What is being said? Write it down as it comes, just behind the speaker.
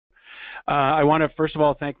I want to first of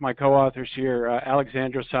all thank my co-authors here.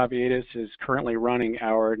 Alexandros Savviadis is currently running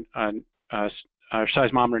our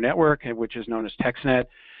seismometer network, which is known as TexNet.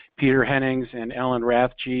 Peter Hennings and Ellen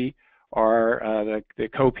Rathje are the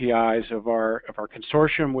co-PIs of our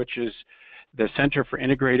consortium, which is the Center for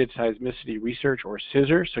Integrated Seismicity Research, or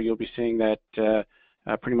CISR. So you'll be seeing that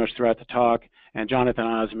pretty much throughout the talk. And Jonathan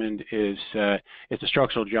Osmond is a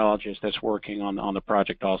structural geologist that's working on the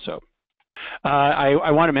project also.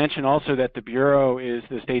 I want to mention also that the Bureau is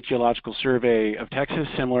the State Geological Survey of Texas,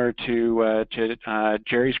 similar to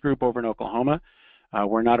Jerry's group over in Oklahoma.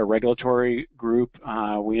 We're not a regulatory group.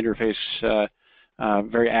 We interface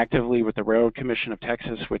very actively with the Railroad Commission of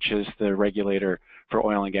Texas, which is the regulator for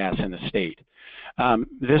oil and gas in the state.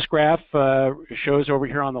 This graph shows over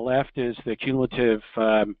here on the left is the cumulative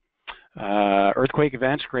earthquake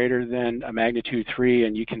events greater than a magnitude 3,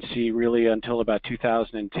 and you can see really until about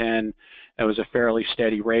 2010 that was a fairly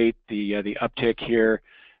steady rate. The uptick here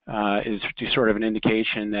is sort of an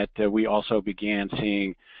indication that we also began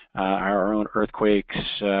seeing our own earthquakes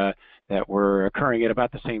that were occurring at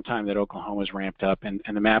about the same time that Oklahoma was ramped up. And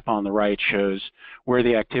the map on the right shows where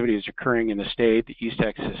the activity is occurring in the state. The East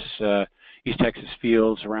Texas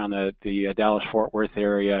fields around the Dallas-Fort Worth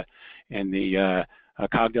area, and the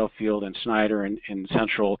Cogdell Field and Snyder in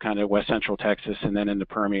central, kind of west central Texas, and then in the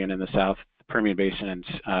Permian in the Permian Basin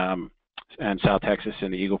and South Texas in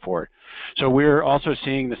the Eagle Ford. So we're also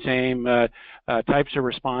seeing the same types of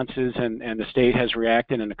responses, and the state has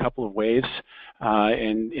reacted in a couple of ways.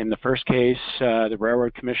 In the first case, the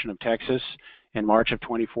Railroad Commission of Texas in March of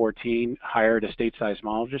 2014 hired a state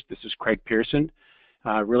seismologist. This is Craig Pearson,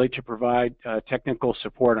 really to provide technical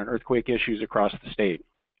support on earthquake issues across the state.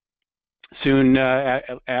 Soon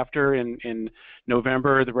after, in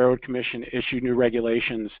November, the Railroad Commission issued new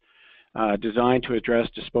regulations designed to address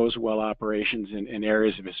disposal well operations in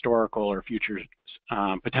areas of historical or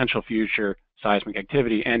potential future seismic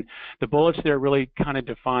activity. And the bullets there really kind of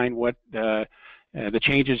define what the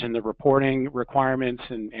changes in the reporting requirements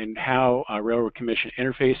and how Railroad Commission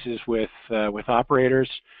interfaces with operators.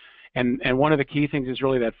 And one of the key things is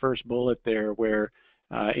really that first bullet there, where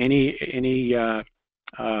any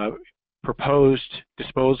proposed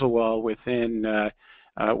disposal well within a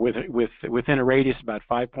radius about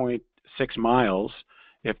 5.6 miles,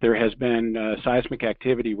 if there has been seismic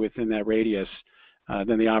activity within that radius,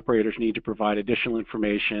 then the operators need to provide additional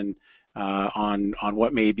information on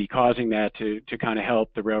what may be causing that to kind of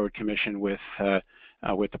help the Railroad Commission with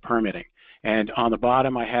the permitting. And on the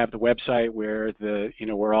bottom, I have the website where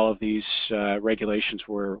where all of these regulations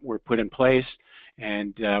were put in place,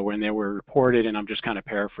 and when they were reported, and I'm just kind of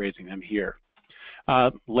paraphrasing them here.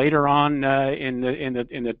 Later on in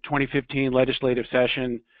the 2015 legislative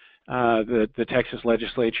session, the Texas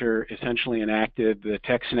legislature essentially enacted the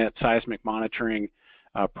TexNet seismic monitoring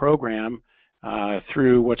program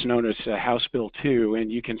through what's known as House Bill 2,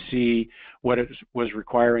 and you can see what it was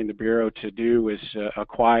requiring the Bureau to do is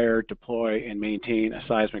acquire, deploy, and maintain a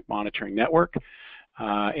seismic monitoring network,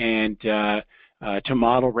 and to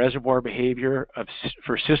model reservoir behavior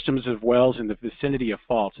for systems of wells in the vicinity of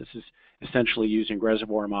faults. This is essentially using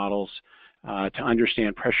reservoir models to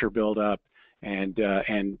understand pressure buildup and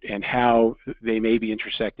how they may be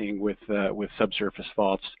intersecting with subsurface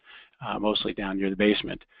faults, mostly down near the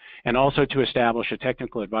basement, and also to establish a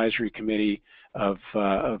technical advisory committee of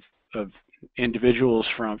individuals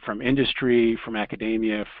from industry, from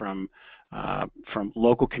academia, from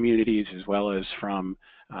local communities, as well as from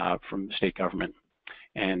the state government.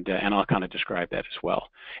 And I'll kind of describe that as well.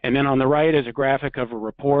 And then on the right is a graphic of a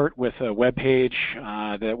report with a web page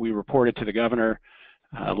that we reported to the governor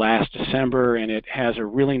last December, and it has a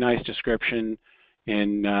really nice description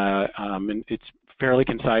and it's fairly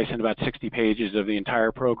concise in about 60 pages of the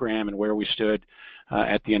entire program and where we stood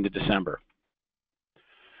at the end of December.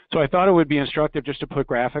 So I thought it would be instructive just to put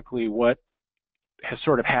graphically what has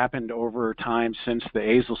sort of happened over time since the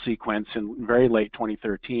ASIL sequence in very late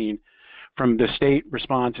 2013, from the state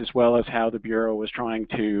response as well as how the Bureau was trying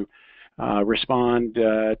to respond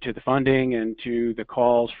to the funding and to the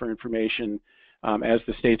calls for information as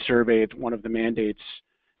the state surveyed. One of the mandates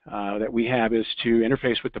that we have is to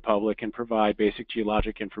interface with the public and provide basic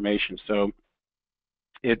geologic information. So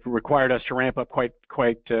it required us to ramp up quite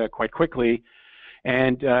quickly.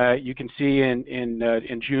 And you can see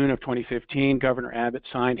in June of 2015, Governor Abbott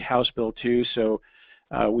signed House Bill 2. So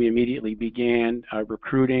we immediately began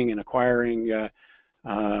recruiting and acquiring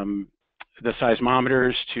the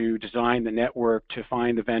seismometers to design the network, to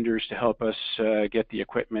find the vendors to help us get the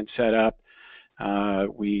equipment set up.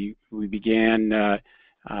 We began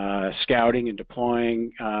scouting and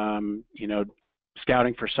deploying,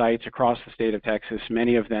 scouting for sites across the state of Texas,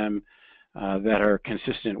 many of them that are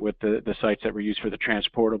consistent with the sites that were used for the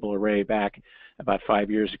transportable array back about 5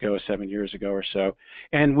 years ago, 7 years ago or so.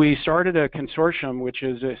 And we started a consortium, which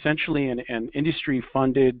is essentially an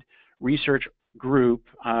industry-funded research group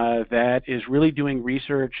that is really doing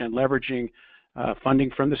research and leveraging funding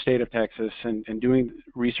from the state of Texas and doing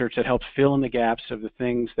research that helps fill in the gaps of the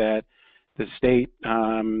things that the state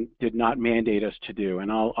did not mandate us to do. And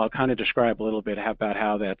I'll kind of describe a little bit about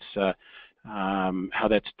how that's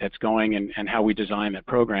going and how we design that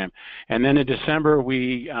program. And then in December,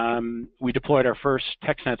 we deployed our first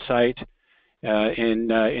TexNet site in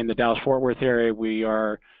the Dallas-Fort Worth area.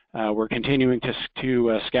 We're continuing to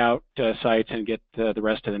scout sites and get the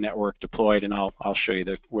rest of the network deployed, and I'll show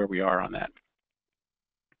you where we are on that.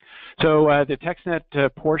 So the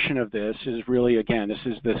TexNet portion of this is really, again, this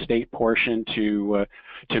is the state portion to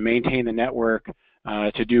maintain the network,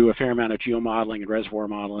 to do a fair amount of geomodeling and reservoir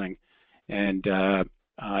modeling, and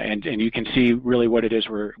you can see really what it is,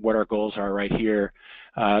 what our goals are right here.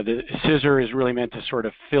 The CISR is really meant to sort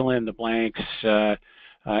of fill in the blanks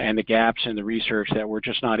and the gaps in the research that we're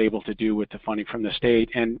just not able to do with the funding from the state.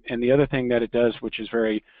 And the other thing that it does, which is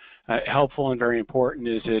very helpful and very important,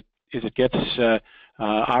 is it gets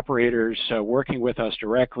operators working with us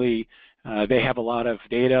directly. They have a lot of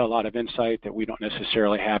data, a lot of insight that we don't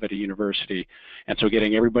necessarily have at a university. And so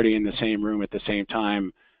getting everybody in the same room at the same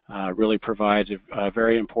time really provides a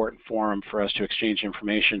very important forum for us to exchange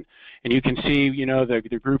information. And you can see, you know, the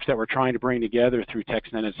groups that we're trying to bring together through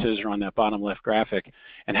TexNet and CISR on that bottom left graphic,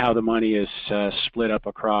 and how the money is split up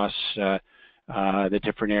across the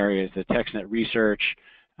different areas, the TexNet research,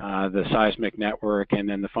 the seismic network, and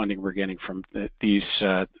then the funding we're getting from these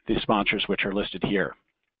sponsors, which are listed here.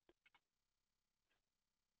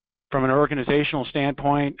 From an organizational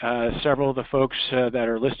standpoint, several of the folks that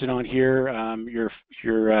are listed on here,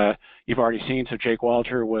 you've already seen. So Jake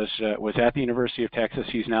Walter was at the University of Texas.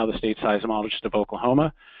 He's now the state seismologist of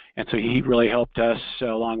Oklahoma, and so he really helped us,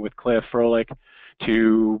 along with Cliff Froelich,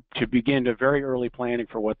 to begin the very early planning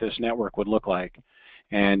for what this network would look like,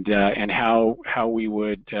 and how we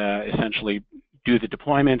would essentially do the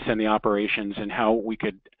deployments and the operations, and how we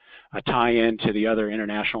could tie into the other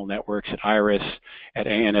international networks at IRIS, at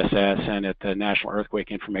ANSS, and at the National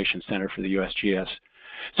Earthquake Information Center for the USGS.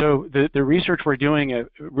 So the research we're doing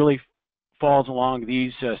really falls along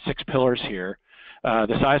these 6 pillars here.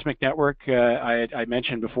 The seismic network I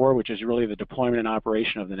mentioned before, which is really the deployment and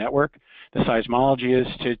operation of the network. The seismology is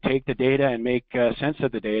to take the data and make sense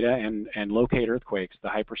of the data and locate earthquakes, the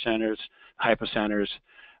hypercenters, hypocenters,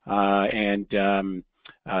 and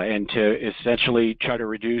to essentially try to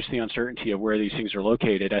reduce the uncertainty of where these things are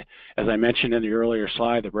located. As I mentioned in the earlier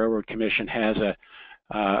slide, the Railroad Commission has a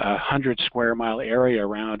 100 square mile area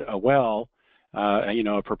around a well, you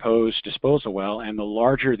know, a proposed disposal well, and the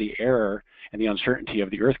larger the error and the uncertainty of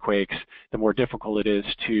the earthquakes, the more difficult it is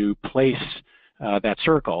to place that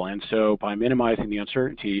circle. And so by minimizing the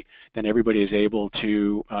uncertainty, then everybody is able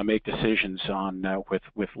to make decisions on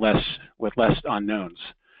with less unknowns.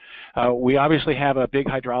 We obviously have a big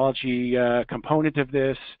hydrology component of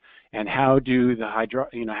this, and how does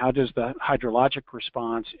the hydrologic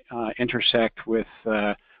response intersect with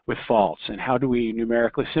faults, and how do we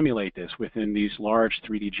numerically simulate this within these large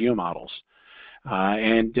 3D geomodels?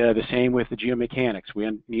 And the same with the geomechanics. We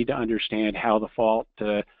need to understand how the fault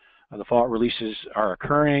releases are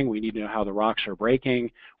occurring. We need to know how the rocks are breaking.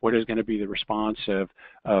 What is going to be the response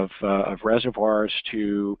of reservoirs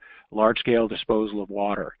to large-scale disposal of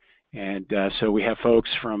water? And so we have folks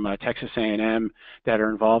from Texas A&M that are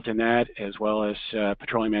involved in that, as well as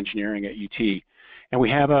petroleum engineering at UT. And we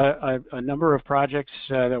have a number of projects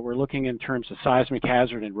that we're looking in terms of seismic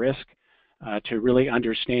hazard and risk to really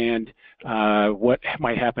understand what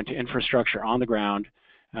might happen to infrastructure on the ground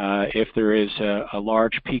if there is a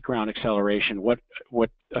large peak ground acceleration. What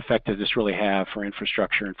effect does this really have for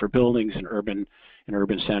infrastructure and for buildings and urban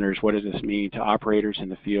centers? What does this mean to operators in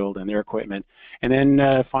the field and their equipment? And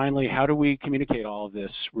then finally, how do we communicate all of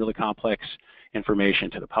this really complex information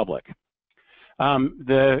to the public?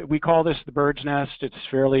 We call this the bird's nest. It's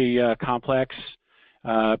fairly complex,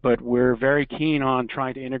 but we're very keen on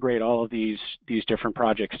trying to integrate all of these different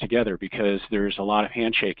projects together, because there's a lot of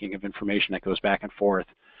handshaking of information that goes back and forth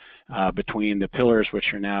between the pillars,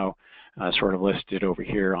 which are now sort of listed over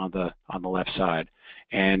here on the left side.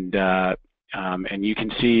 And you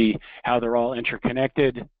can see how they're all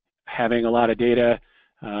interconnected. Having a lot of data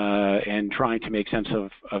and trying to make sense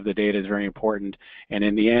of the data is very important. And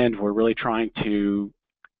in the end, we're really trying to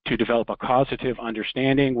develop a causative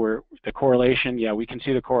understanding where the correlation, yeah, we can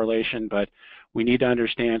see the correlation, but we need to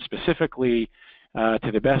understand specifically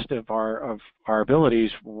to the best of our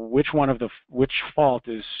abilities, which fault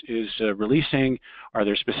is releasing. Are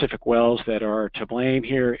there specific wells that are to blame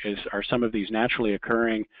here? Are some of these naturally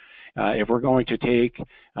occurring? If we're going to take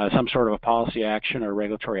some sort of a policy action or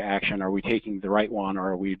regulatory action, are we taking the right one, or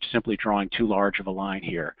are we simply drawing too large of a line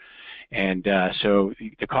here? And so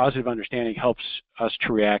the causative understanding helps us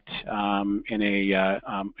to react in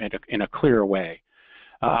a clearer way.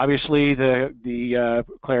 Obviously, the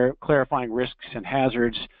clarifying risks and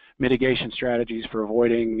hazards, mitigation strategies for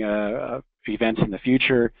avoiding events in the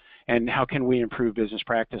future, and how can we improve business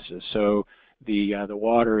practices so the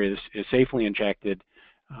water is safely injected.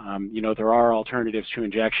 You know, there are alternatives to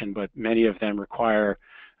injection, but many of them require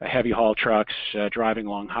heavy haul trucks driving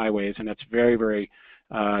along highways, and that's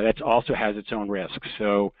that also has its own risks.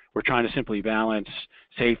 So we're trying to simply balance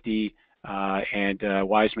safety and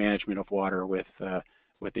wise management of water with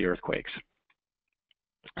the earthquakes.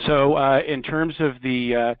 So in terms of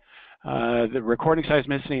the recording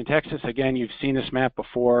seismicity in Texas, again, you've seen this map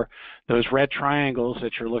before. Those red triangles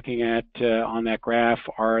that you're looking at on that graph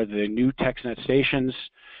are the new TexNet stations.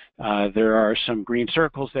 There are some green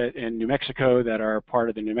circles that in New Mexico that are part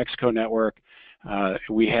of the New Mexico network.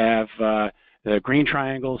 We have the green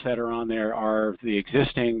triangles that are on there are the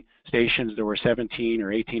existing stations. There were 17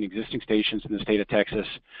 or 18 existing stations in the state of Texas,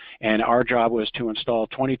 and our job was to install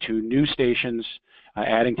 22 new stations,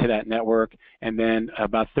 adding to that network, and then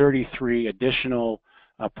about 33 additional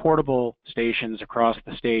portable stations across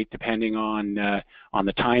the state, depending on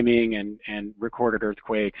the timing and recorded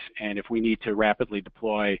earthquakes, and if we need to rapidly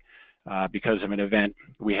deploy because of an event,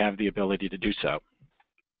 we have the ability to do so.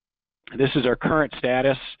 This is our current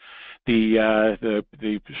status. The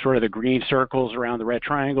sort of the green circles around the red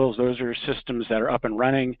triangles, those are systems that are up and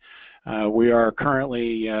running. We are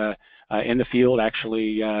currently in the field,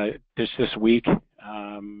 actually this week,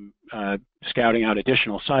 scouting out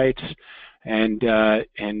additional sites, and then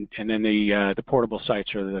the portable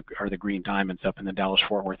sites are the green diamonds up in the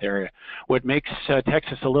Dallas-Fort Worth area. What makes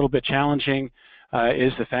Texas a little bit challenging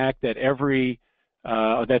is the fact that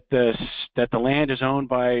that the land is owned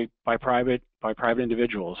by private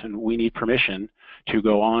individuals, and we need permission to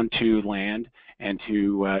go onto land and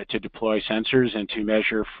to deploy sensors and to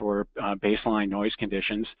measure for baseline noise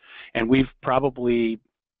conditions. And we've probably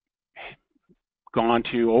gone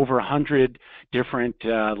to over 100 different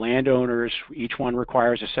landowners. Each one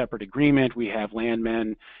requires a separate agreement. We have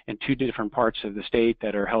landmen in 2 different parts of the state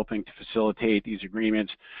that are helping to facilitate these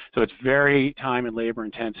agreements. So it's very time and labor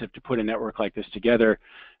intensive to put a network like this together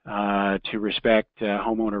to respect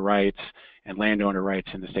homeowner rights and landowner rights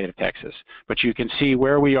in the state of Texas. But you can see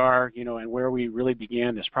where we are, you know, and where we really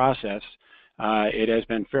began this process. It has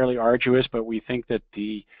been fairly arduous, but we think that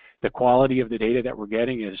the quality of the data that we're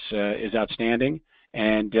getting is outstanding,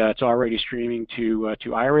 and it's already streaming to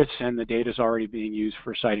IRIS, and the data is already being used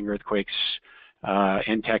for siting earthquakes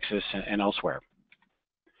in Texas and elsewhere.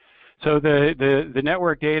 So the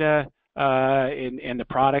network data and the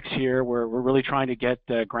products here, we're really trying to get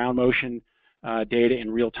ground motion data in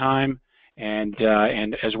real time, and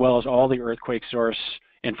as well as all the earthquake source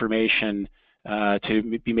information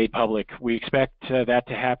to be made public. We expect that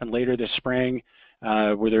to happen later this spring,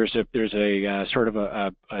 where there's a sort of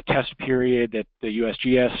a test period that the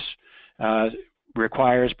USGS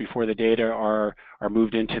requires before the data are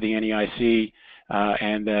moved into the NEIC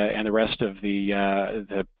and the rest of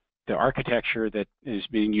the architecture that is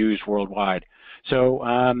being used worldwide. So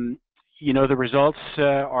you know, the results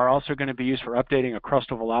are also going to be used for updating a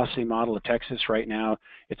crustal velocity model of Texas. Right now,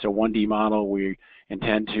 it's a 1D model. We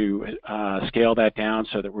intend to scale that down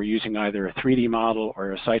so that we're using either a 3D model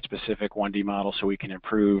or a site-specific 1D model so we can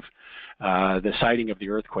improve the siting of the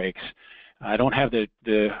earthquakes. I don't have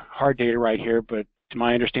the hard data right here, but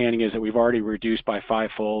my understanding is that we've already reduced by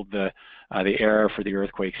 5-fold the error for the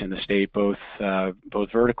earthquakes in the state, both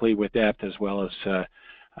vertically with depth as well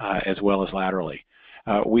as laterally.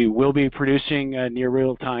 We will be producing near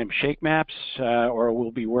real-time shake maps, or we'll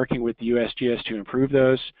be working with the USGS to improve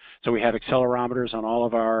those. So we have accelerometers on all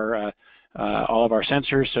of our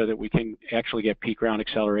sensors so that we can actually get peak ground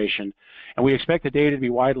acceleration. And we expect the data to be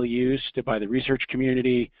widely used by the research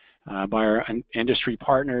community, by our industry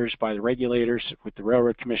partners, by the regulators, with the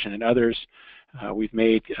Railroad Commission and others. We've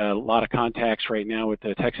made a lot of contacts right now with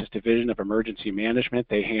the Texas Division of Emergency Management.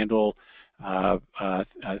 They handle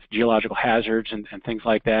geological hazards and things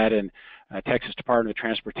like that, and Texas Department of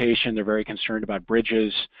Transportation, they're very concerned about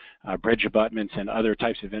bridges, bridge abutments, and other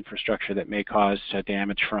types of infrastructure that may cause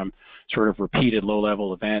damage from sort of repeated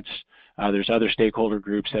low-level events. There's other stakeholder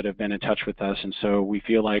groups that have been in touch with us, and so we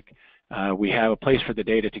feel like we have a place for the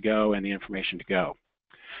data to go and the information to go.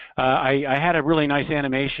 I had a really nice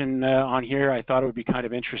animation on here. I thought it would be kind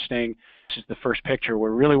of interesting. This is the first picture.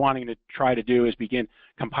 We're really wanting to try to do is begin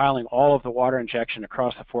compiling all of the water injection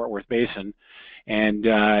across the Fort Worth Basin, and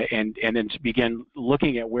then to begin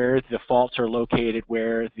looking at where the faults are located,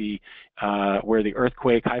 where the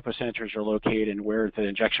earthquake hypocenters are located, and where the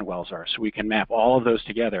injection wells are. So we can map all of those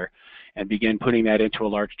together and begin putting that into a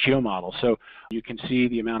large geomodel. So you can see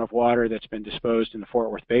the amount of water that's been disposed in the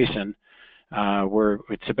Fort Worth Basin.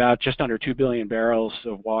 It's about just under 2 billion barrels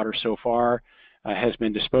of water so far has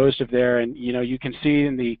been disposed of there, and you can see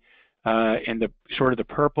in the sort of the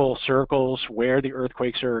purple circles where the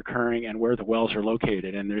earthquakes are occurring and where the wells are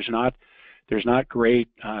located, and there's not great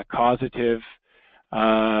causative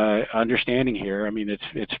understanding here. I mean,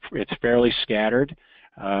 it's fairly scattered,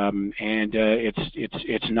 and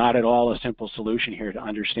it's not at all a simple solution here to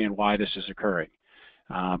understand why this is occurring.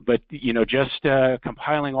 But just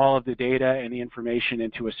compiling all of the data and the information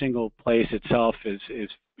into a single place itself is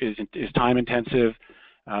time intensive.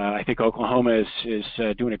 I think Oklahoma is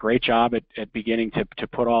doing a great job at beginning to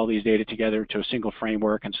put all these data together to a single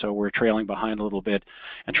framework, and so we're trailing behind a little bit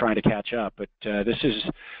and trying to catch up. But this is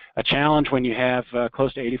a challenge when you have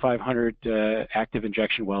close to 8,500 active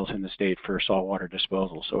injection wells in the state for saltwater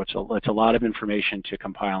disposal. So it's a lot of information to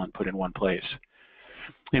compile and put in one place.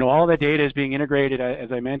 All that data is being integrated,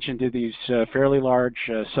 as I mentioned, to these fairly large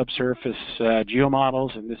subsurface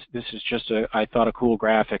geomodels, and this is just I thought a cool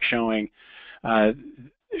graphic showing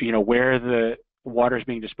where the water is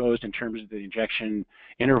being disposed in terms of the injection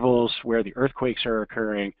intervals, where the earthquakes are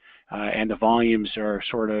occurring, and the volumes are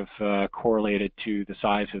sort of correlated to the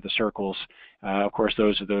size of the circles. Of course,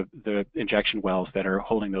 those are the injection wells that are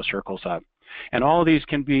holding those circles up. And all of these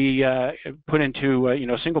can be put into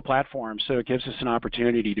a single platform, so it gives us an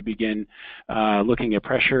opportunity to begin looking at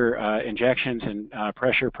pressure injections and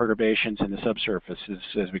pressure perturbations in the subsurface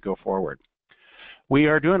as we go forward. We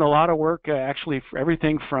are doing a lot of work, actually, for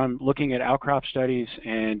everything from looking at outcrop studies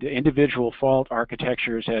and individual fault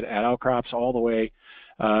architectures at outcrops all the way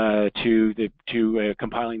to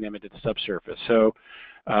compiling them into the subsurface. So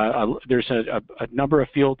there's a number of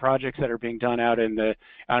field projects that are being done out in the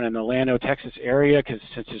Llano, Texas area, because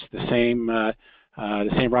since it's the same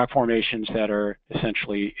rock formations that are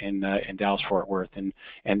essentially in Dallas-Fort Worth, and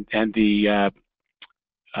the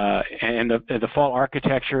fault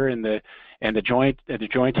architecture and the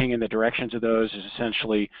jointing and the directions of those is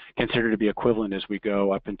essentially considered to be equivalent as we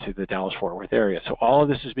go up into the Dallas-Fort Worth area. So all of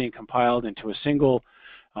this is being compiled into a single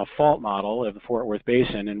fault model of the Fort Worth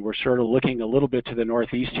Basin, and we're sort of looking a little bit to the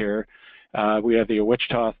northeast here. We have the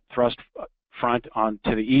Wichita Thrust Front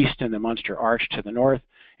to the east and the Munster Arch to the north,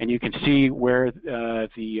 and you can see where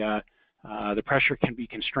the pressure can be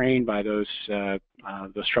constrained by those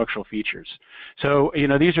structural features. So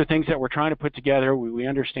these are things that we're trying to put together. We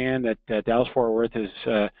understand that Dallas-Fort Worth is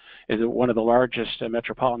one of the largest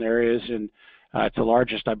metropolitan areas, and it's the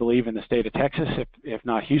largest, I believe, in the state of Texas, if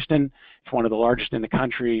not Houston. It's one of the largest in the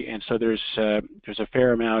country, and so there's a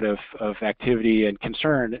fair amount of activity and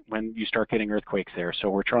concern when you start getting earthquakes there. So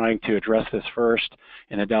we're trying to address this first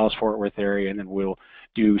in the Dallas-Fort Worth area, and then we'll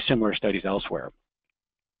do similar studies elsewhere.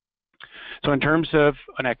 So in terms of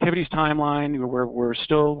an activities timeline, we're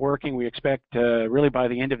still working. We expect really by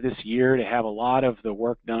the end of this year to have a lot of the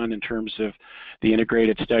work done in terms of the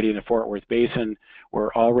integrated study in the Fort Worth Basin.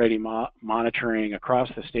 We're already monitoring across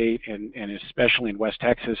the state and especially in West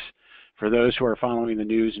Texas. For those who are following the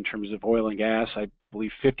news in terms of oil and gas, I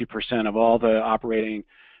believe 50% of all the operating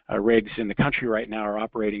rigs in the country right now are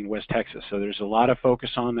operating in West Texas. So there's a lot of focus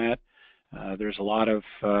on that. There's a lot of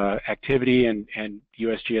activity, and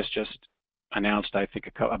USGS just announced, I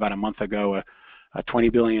think, about a month ago, a 20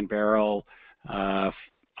 billion barrel. They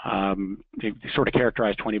sort of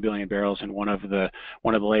characterized 20 billion barrels in one of the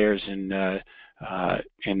layers in the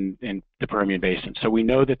Permian Basin. So we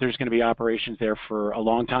know that there's going to be operations there for a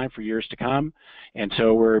long time, for years to come, and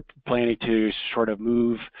so we're planning to sort of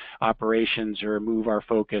move operations or move our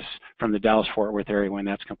focus from the Dallas-Fort Worth area when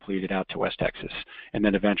that's completed out to West Texas, and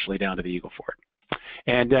then eventually down to the Eagle Ford.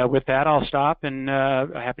 And with that, I'll stop, and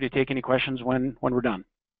happy to take any questions when we're done.